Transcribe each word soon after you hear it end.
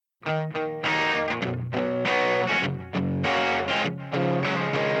Hello,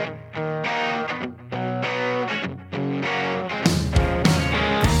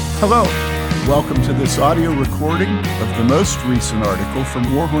 welcome to this audio recording of the most recent article from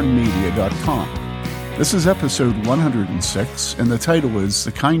warhornmedia.com. This is episode 106, and the title is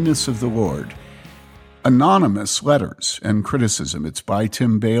The Kindness of the Lord. Anonymous Letters and Criticism. It's by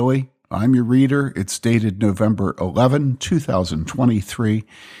Tim Bayly. I'm your reader. It's dated November 11, 2023.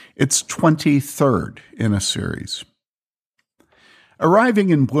 It's 23rd in a series. Arriving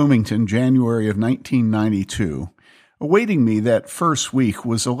in Bloomington, January of 1992, awaiting me that first week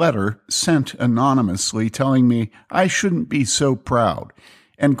was a letter sent anonymously telling me I shouldn't be so proud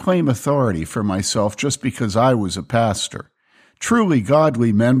and claim authority for myself just because I was a pastor. Truly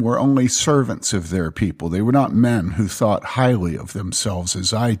godly men were only servants of their people. They were not men who thought highly of themselves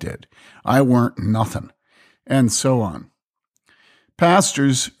as I did. I weren't nothing, and so on.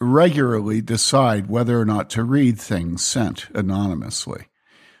 Pastors regularly decide whether or not to read things sent anonymously.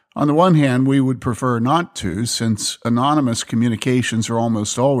 On the one hand, we would prefer not to, since anonymous communications are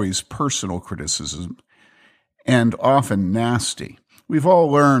almost always personal criticism and often nasty. We've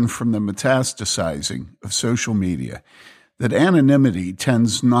all learned from the metastasizing of social media that anonymity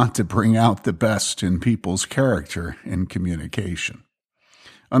tends not to bring out the best in people's character in communication.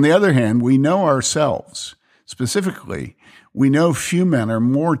 On the other hand, we know ourselves. Specifically, we know few men are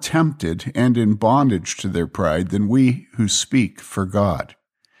more tempted and in bondage to their pride than we who speak for God.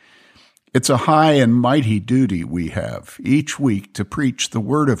 It's a high and mighty duty we have each week to preach the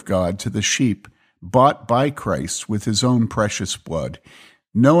word of God to the sheep bought by Christ with his own precious blood,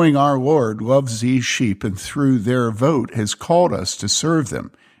 knowing our Lord loves these sheep and through their vote has called us to serve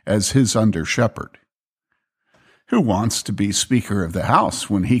them as his under-shepherd. Who wants to be Speaker of the House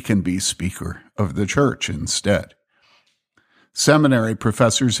when he can be Speaker of the Church instead? Seminary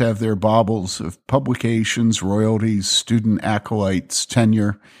professors have their baubles of publications, royalties, student acolytes,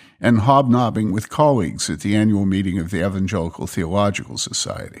 tenure, and hobnobbing with colleagues at the annual meeting of the Evangelical Theological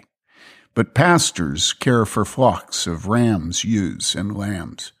Society. But pastors care for flocks of rams, ewes, and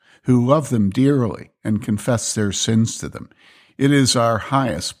lambs, who love them dearly and confess their sins to them. It is our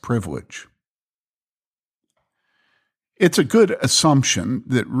highest privilege. It's a good assumption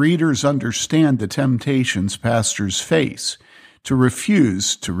that readers understand the temptations pastors face to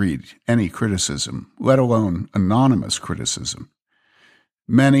refuse to read any criticism, let alone anonymous criticism.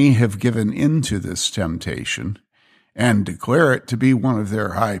 Many have given in to this temptation and declare it to be one of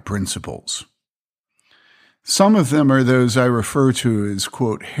their high principles. Some of them are those I refer to as,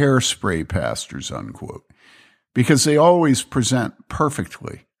 quote, hairspray pastors, unquote, because they always present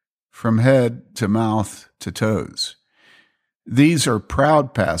perfectly from head to mouth to toes. These are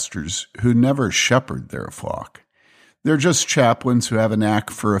proud pastors who never shepherd their flock. They're just chaplains who have a knack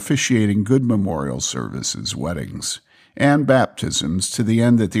for officiating good memorial services, weddings, and baptisms to the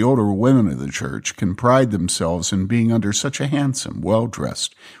end that the older women of the church can pride themselves in being under such a handsome,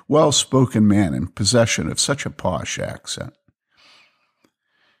 well-dressed, well-spoken man in possession of such a posh accent.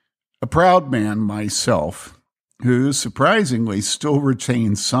 A proud man myself, who surprisingly still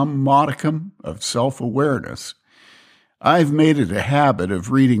retains some modicum of self-awareness, I've made it a habit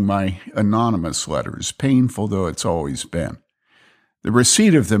of reading my anonymous letters, painful though it's always been. The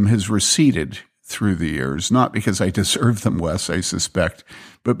receipt of them has receded through the years, not because I deserve them less, I suspect,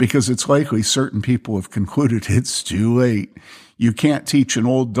 but because it's likely certain people have concluded it's too late. You can't teach an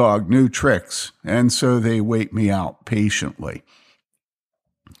old dog new tricks, and so they wait me out patiently.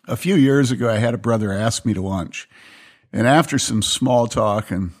 A few years ago, I had a brother ask me to lunch, and after some small talk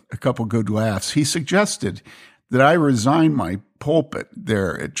and a couple good laughs, he suggested that I resign my pulpit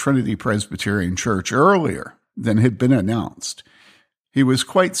there at Trinity Presbyterian Church earlier than had been announced. He was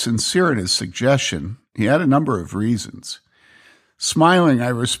quite sincere in his suggestion. He had a number of reasons. Smiling, I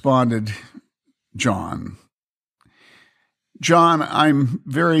responded, John, I'm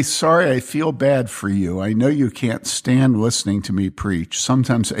very sorry. I feel bad for you. I know you can't stand listening to me preach.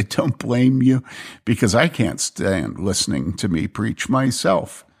 Sometimes I don't blame you because I can't stand listening to me preach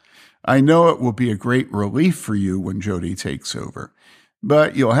myself. I know it will be a great relief for you when Jody takes over,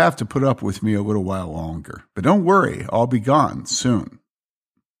 but you'll have to put up with me a little while longer. But don't worry, I'll be gone soon.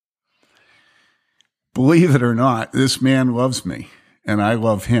 Believe it or not, this man loves me, and I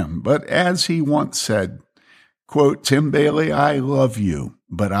love him. But as he once said, quote, Tim Bayly, I love you,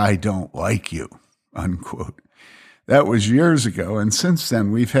 but I don't like you, unquote. That was years ago, and since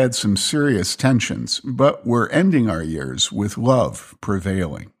then we've had some serious tensions, but we're ending our years with love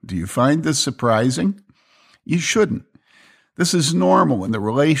prevailing. Do you find this surprising? You shouldn't. This is normal in the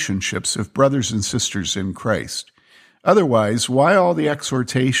relationships of brothers and sisters in Christ. Otherwise, why all the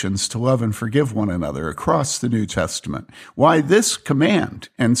exhortations to love and forgive one another across the New Testament? Why this command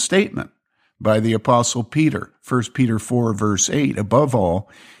and statement by the Apostle Peter, 1 Peter 4, verse 8, above all,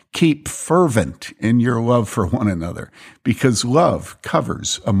 keep fervent in your love for one another, because love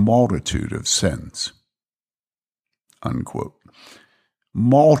covers a multitude of sins. Unquote.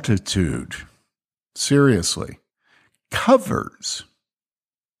 Multitude. Seriously. Covers.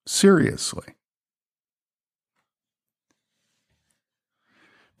 Seriously.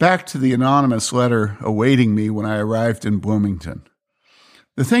 Back to the anonymous letter awaiting me when I arrived in Bloomington.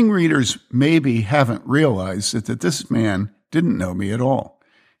 The thing readers maybe haven't realized is that this man didn't know me at all.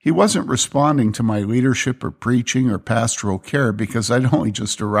 He wasn't responding to my leadership or preaching or pastoral care because I'd only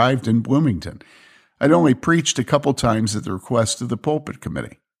just arrived in Bloomington. I'd only preached a couple times at the request of the pulpit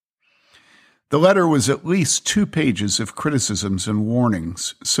committee. The letter was at least 2 pages of criticisms and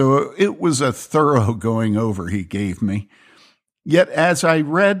warnings, so it was a thorough going over he gave me. Yet as I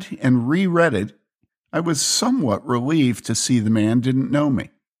read and reread it, I was somewhat relieved to see the man didn't know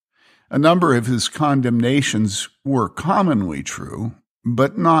me. A number of his condemnations were commonly true,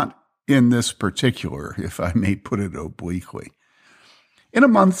 but not in this particular, if I may put it obliquely. In a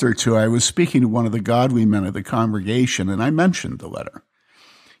month or two, I was speaking to one of the godly men of the congregation, and I mentioned the letter.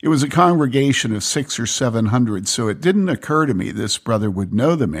 It was a congregation of 600 or 700, so it didn't occur to me this brother would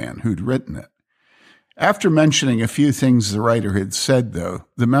know the man who'd written it. After mentioning a few things the writer had said, though,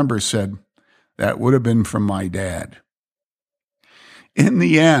 the member said, "That would have been from my dad." In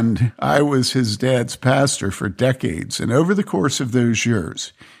the end, I was his dad's pastor for decades, and over the course of those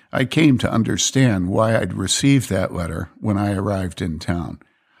years, I came to understand why I'd received that letter when I arrived in town.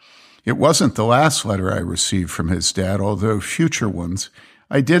 It wasn't the last letter I received from his dad, although future ones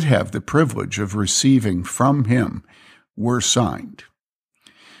I did have the privilege of receiving from him were signed.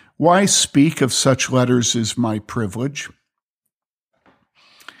 Why speak of such letters as my privilege?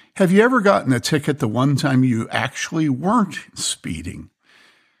 Have you ever gotten a ticket the one time you actually weren't speeding?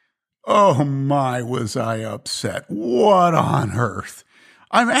 Oh my, was I upset. What on earth?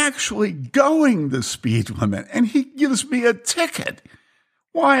 I'm actually going the speed limit, and he gives me a ticket.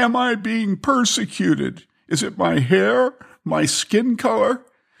 Why am I being persecuted? Is it my hair? My skin color?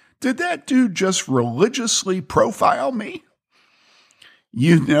 Did that dude just religiously profile me?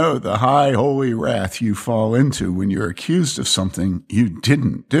 You know the high holy wrath you fall into when you're accused of something you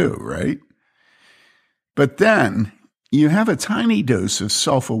didn't do, right? But then you have a tiny dose of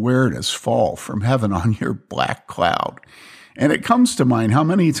self-awareness fall from heaven on your black cloud, and it comes to mind how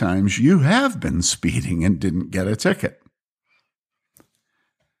many times you have been speeding and didn't get a ticket.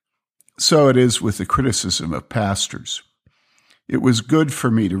 So it is with the criticism of pastors. It was good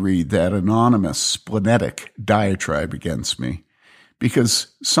for me to read that anonymous, splenetic diatribe against me,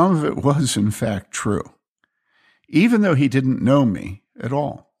 because some of it was in fact true, even though he didn't know me at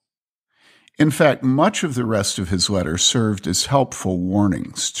all. In fact, much of the rest of his letter served as helpful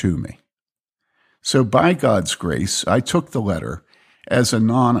warnings to me. So by God's grace, I took the letter as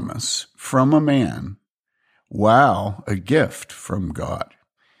anonymous from a man. Wow, a gift from God.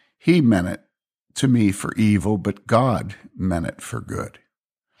 He meant it to me for evil, but God meant it for good.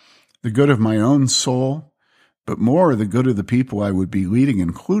 The good of my own soul, but more the good of the people I would be leading,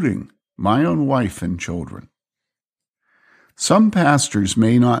 including my own wife and children. Some pastors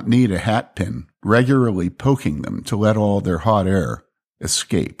may not need a hat pin regularly poking them to let all their hot air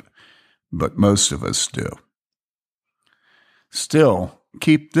escape, but most of us do. Still,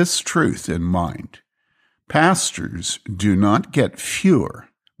 keep this truth in mind. Pastors do not get fewer,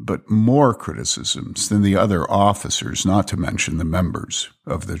 but more criticisms than the other officers, not to mention the members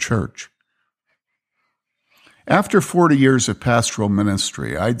of the church. After 40 years of pastoral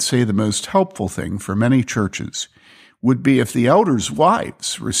ministry, I'd say the most helpful thing for many churches would be if the elders'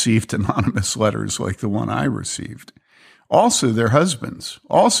 wives received anonymous letters like the one I received. Also their husbands,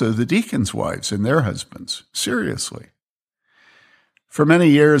 also the deacons' wives and their husbands. Seriously. For many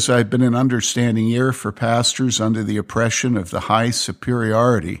years, I've been an understanding ear for pastors under the oppression of the high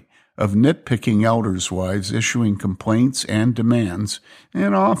superiority of nitpicking elders' wives issuing complaints and demands,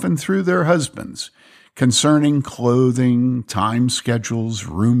 and often through their husbands, concerning clothing, time schedules,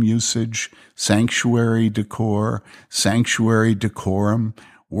 room usage, sanctuary decor, sanctuary decorum,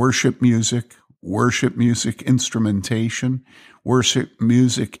 worship music instrumentation, worship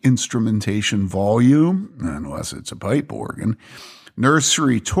music instrumentation volume, unless it's a pipe organ,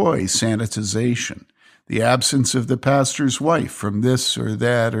 nursery toy sanitization, the absence of the pastor's wife from this or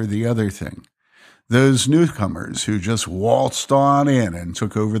that or the other thing. Those newcomers who just waltzed on in and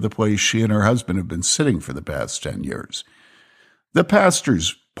took over the place she and her husband have been sitting for the past 10 years. The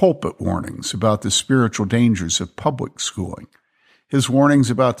pastor's pulpit warnings about the spiritual dangers of public schooling, his warnings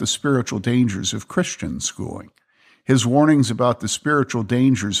about the spiritual dangers of Christian schooling, his warnings about the spiritual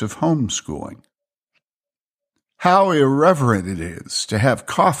dangers of homeschooling. How irreverent it is to have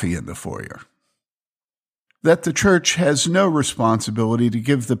coffee in the foyer. That the church has no responsibility to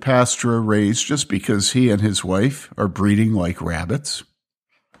give the pastor a raise just because he and his wife are breeding like rabbits.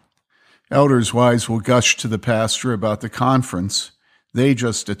 Elders' wives will gush to the pastor about the conference they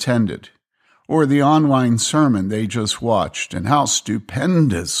just attended, or the online sermon they just watched, and how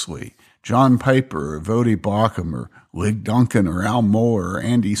stupendously John Piper or Voddie Baucham or Lig Duncan or Al Mohler or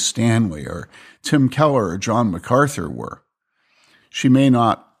Andy Stanley or Tim Keller or John MacArthur were. She may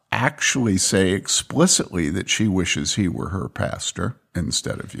not actually say explicitly that she wishes he were her pastor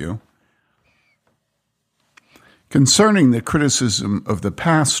instead of you. Concerning the criticism of the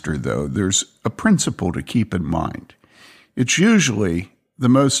pastor, though, there's a principle to keep in mind. It's usually the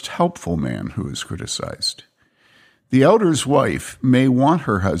most helpful man who is criticized. The elder's wife may want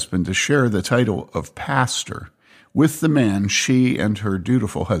her husband to share the title of pastor with the man she and her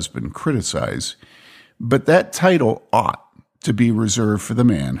dutiful husband criticize, but that title ought to be reserved for the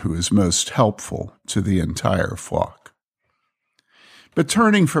man who is most helpful to the entire flock. But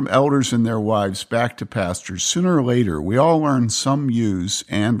turning from elders and their wives back to pastors, sooner or later we all learn some ewes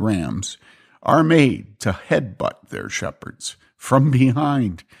and rams are made to headbutt their shepherds from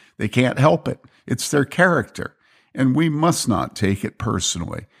behind. They can't help it. It's their character, and we must not take it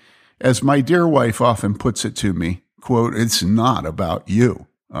personally. As my dear wife often puts it to me, quote, "It's not about you,"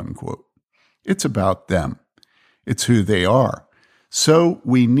 unquote. It's about them. It's who they are. So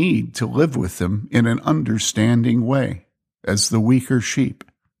we need to live with them in an understanding way as the weaker sheep,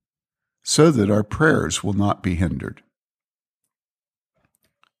 so that our prayers will not be hindered.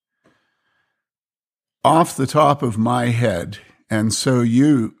 Off the top of my head, and so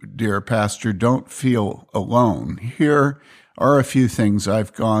you, dear pastor, don't feel alone, here are a few things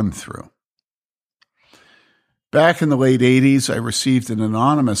I've gone through. Back in the late 80s, I received an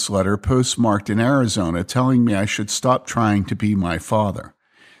anonymous letter postmarked in Arizona telling me I should stop trying to be my father,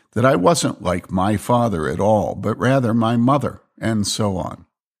 that I wasn't like my father at all, but rather my mother, and so on.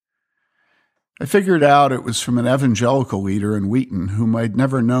 I figured out it was from an evangelical leader in Wheaton whom I'd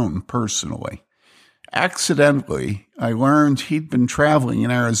never known personally. Accidentally, I learned he'd been traveling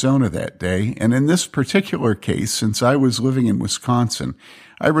in Arizona that day, and in this particular case, since I was living in Wisconsin,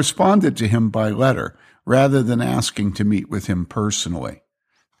 I responded to him by letter rather than asking to meet with him personally.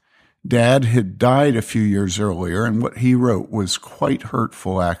 Dad had died a few years earlier, and what he wrote was quite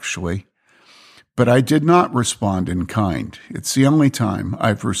hurtful, actually. But I did not respond in kind. It's the only time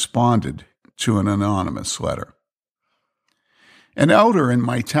I've responded to an anonymous letter. An elder in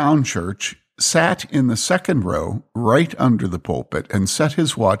my town church sat in the second row right under the pulpit and set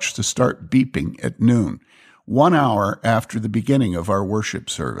his watch to start beeping at noon, 1 hour after the beginning of our worship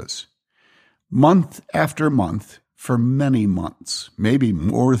service. Month after month, for many months, maybe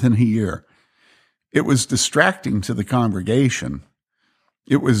more than a year, it was distracting to the congregation.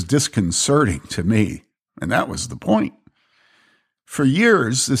 It was disconcerting to me, and that was the point. For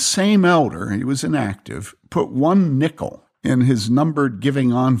years, the same elder, he was inactive, put 1 nickel in his numbered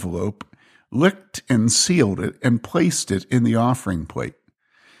giving envelope, licked and sealed it, and placed it in the offering plate.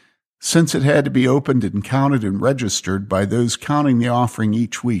 Since it had to be opened and counted and registered by those counting the offering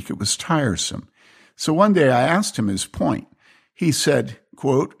each week, it was tiresome. So one day I asked him his point. He said,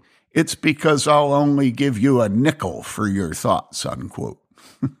 quote, "It's because I'll only give you a nickel for your thoughts," unquote.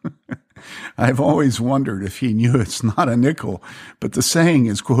 I've always wondered if he knew it's not a nickel, but the saying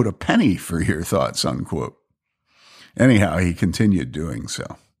is, quote, "a penny for your thoughts," unquote. Anyhow, he continued doing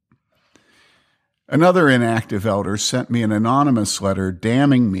so. Another inactive elder sent me an anonymous letter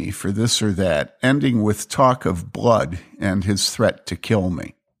damning me for this or that, ending with talk of blood and his threat to kill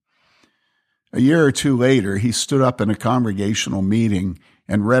me. A year or two later, he stood up in a congregational meeting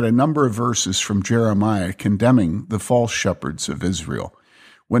and read a number of verses from Jeremiah condemning the false shepherds of Israel.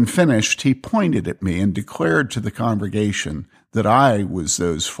 When finished, he pointed at me and declared to the congregation that I was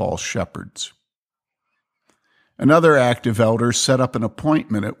those false shepherds. Another active elder set up an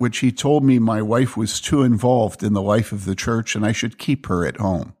appointment at which he told me my wife was too involved in the life of the church and I should keep her at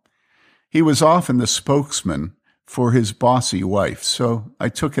home. He was often the spokesman for his bossy wife, so I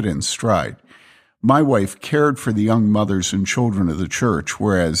took it in stride. My wife cared for the young mothers and children of the church,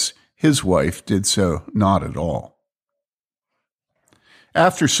 whereas his wife did so not at all.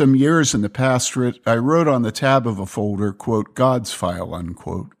 After some years in the pastorate, I wrote on the tab of a folder, quote, "God's file,"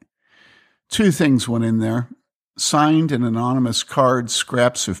 unquote. 2 things went in there: signed and anonymous cards,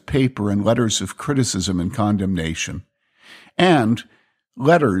 scraps of paper, and letters of criticism and condemnation, and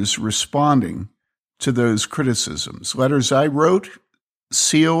letters responding to those criticisms. Letters I wrote,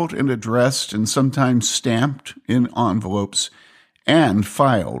 sealed and addressed and sometimes stamped in envelopes and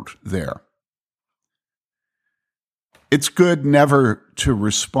filed there. It's good never to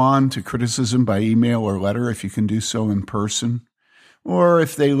respond to criticism by email or letter if you can do so in person, or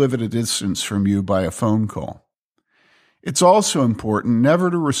if they live at a distance from you, by a phone call. It's also important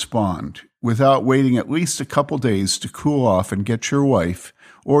never to respond without waiting at least a couple days to cool off and get your wife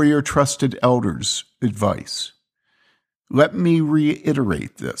or your trusted elder's advice. Let me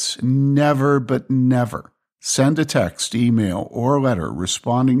reiterate this. Never, but never send a text, email, or letter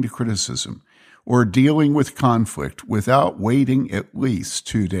responding to criticism or dealing with conflict without waiting at least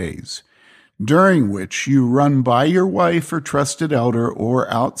 2 days, during which you run by your wife or trusted elder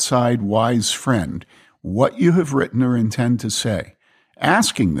or outside wise friend what you have written or intend to say,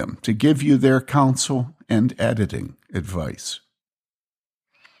 asking them to give you their counsel and editing advice.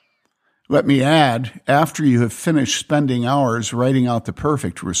 Let me add, after you have finished spending hours writing out the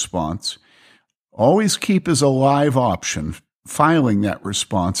perfect response, always keep as a live option filing that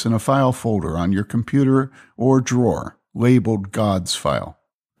response in a file folder on your computer or drawer labeled God's File.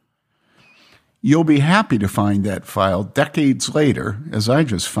 You'll be happy to find that file decades later, as I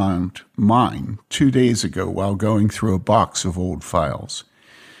just found mine 2 days ago while going through a box of old files.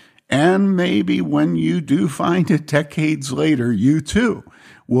 And maybe when you do find it decades later, you too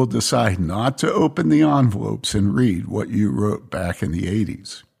will decide not to open the envelopes and read what you wrote back in the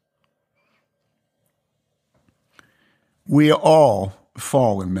 80s. We all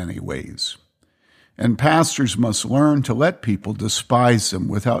fall in many ways, and pastors must learn to let people despise them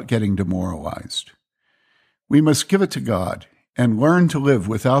without getting demoralized. We must give it to God and learn to live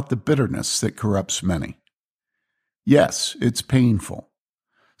without the bitterness that corrupts many. Yes, it's painful,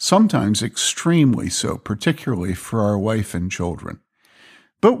 sometimes extremely so, particularly for our wife and children.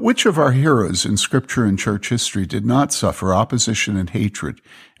 But which of our heroes in Scripture and church history did not suffer opposition and hatred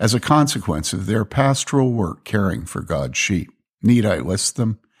as a consequence of their pastoral work caring for God's sheep? Need I list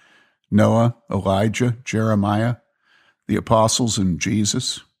them? Noah, Elijah, Jeremiah, the apostles and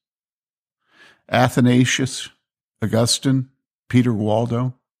Jesus, Athanasius, Augustine, Peter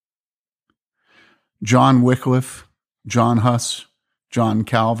Waldo, John Wycliffe, John Huss, John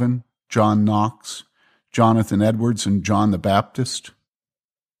Calvin, John Knox, Jonathan Edwards, and John the Baptist.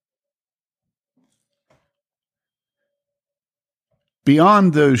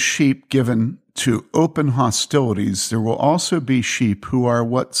 Beyond those sheep given to open hostilities, there will also be sheep who are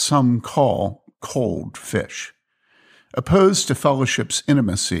what some call cold fish. Opposed to fellowship's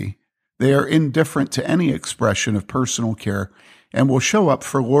intimacy, they are indifferent to any expression of personal care and will show up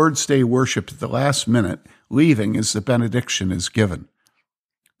for Lord's Day worship at the last minute, leaving as the benediction is given.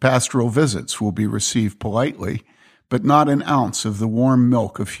 Pastoral visits will be received politely, but not an ounce of the warm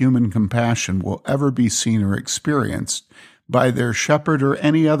milk of human compassion will ever be seen or experienced by their shepherd or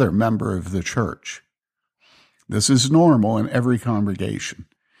any other member of the church. This is normal in every congregation,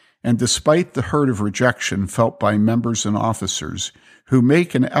 and despite the hurt of rejection felt by members and officers who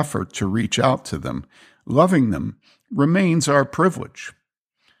make an effort to reach out to them, loving them remains our privilege.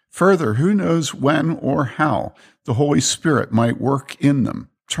 Further, who knows when or how the Holy Spirit might work in them,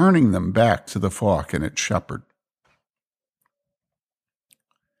 turning them back to the flock and its shepherd.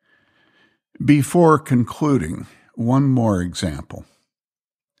 Before concluding, one more example.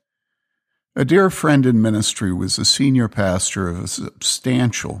 A dear friend in ministry was the senior pastor of a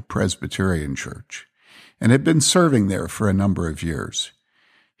substantial Presbyterian church and had been serving there for a number of years.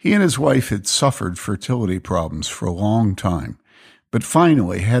 He and his wife had suffered fertility problems for a long time, but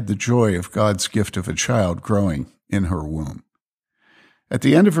finally had the joy of God's gift of a child growing in her womb. At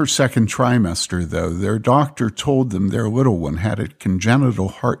the end of her second trimester, though, their doctor told them their little one had a congenital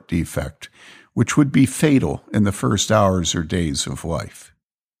heart defect, which would be fatal in the first hours or days of life.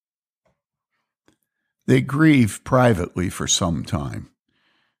 They grieved privately for some time,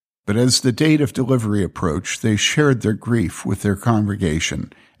 but as the date of delivery approached, they shared their grief with their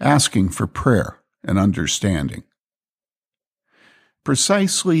congregation, asking for prayer and understanding.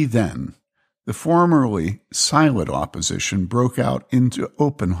 Precisely then, the formerly silent opposition broke out into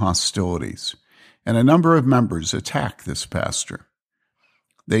open hostilities, and a number of members attacked this pastor.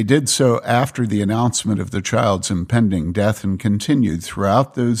 They did so after the announcement of the child's impending death and continued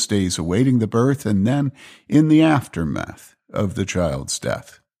throughout those days awaiting the birth and then in the aftermath of the child's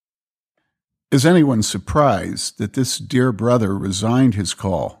death. Is anyone surprised that this dear brother resigned his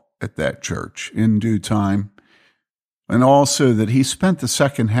call at that church in due time, and also that he spent the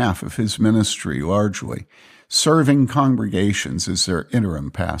second half of his ministry largely serving congregations as their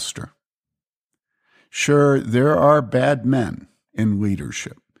interim pastor? Sure, there are bad men in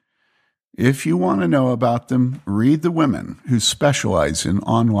leadership. If you want to know about them, read the women who specialize in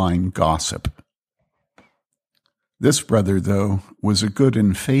online gossip. This brother, though, was a good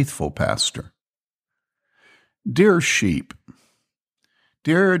and faithful pastor. Dear sheep,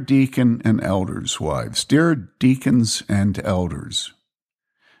 dear deacon and elders' wives, dear deacons and elders,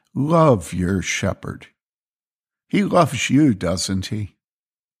 love your shepherd. He loves you, doesn't he?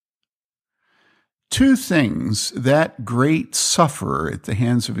 Two things that great sufferer at the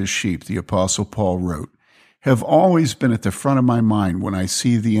hands of his sheep, the Apostle Paul wrote, have always been at the front of my mind when I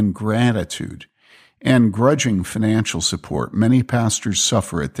see the ingratitude and grudging financial support many pastors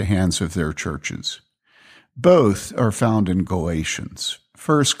suffer at the hands of their churches. Both are found in Galatians.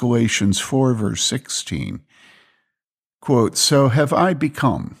 First, Galatians 4, verse 16, quote, "So have I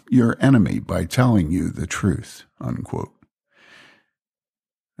become your enemy by telling you the truth," unquote.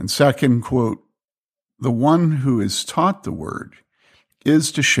 And second, quote, "The one who is taught the word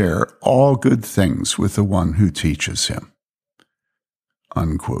is to share all good things with the one who teaches him,"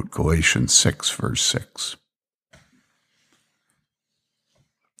 unquote. Galatians 6, verse 6.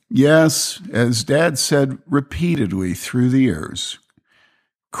 Yes, as Dad said repeatedly through the years,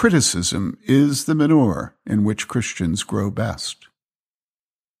 criticism is the manure in which Christians grow best.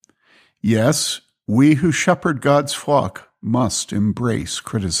 Yes, we who shepherd God's flock must embrace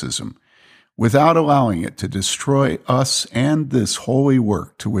criticism without allowing it to destroy us and this holy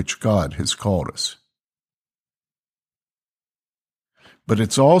work to which God has called us. But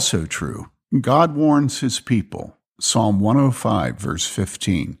it's also true, God warns his people, Psalm 105, verse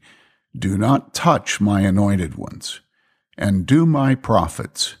 15, "Do not touch my anointed ones, and do my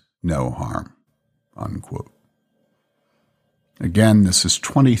prophets no harm," unquote. Again, this is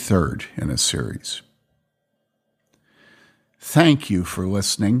 23rd in a series. Thank you for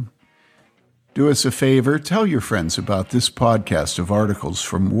listening. Do us a favor, tell your friends about this podcast of articles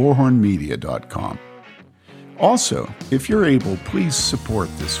from warhornmedia.com. Also, if you're able, please support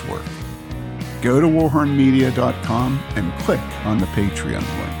this work. Go to warhornmedia.com and click on the Patreon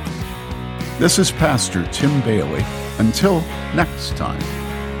link. This is Pastor Tim Bailey. Until next time,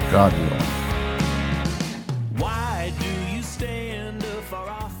 God willing.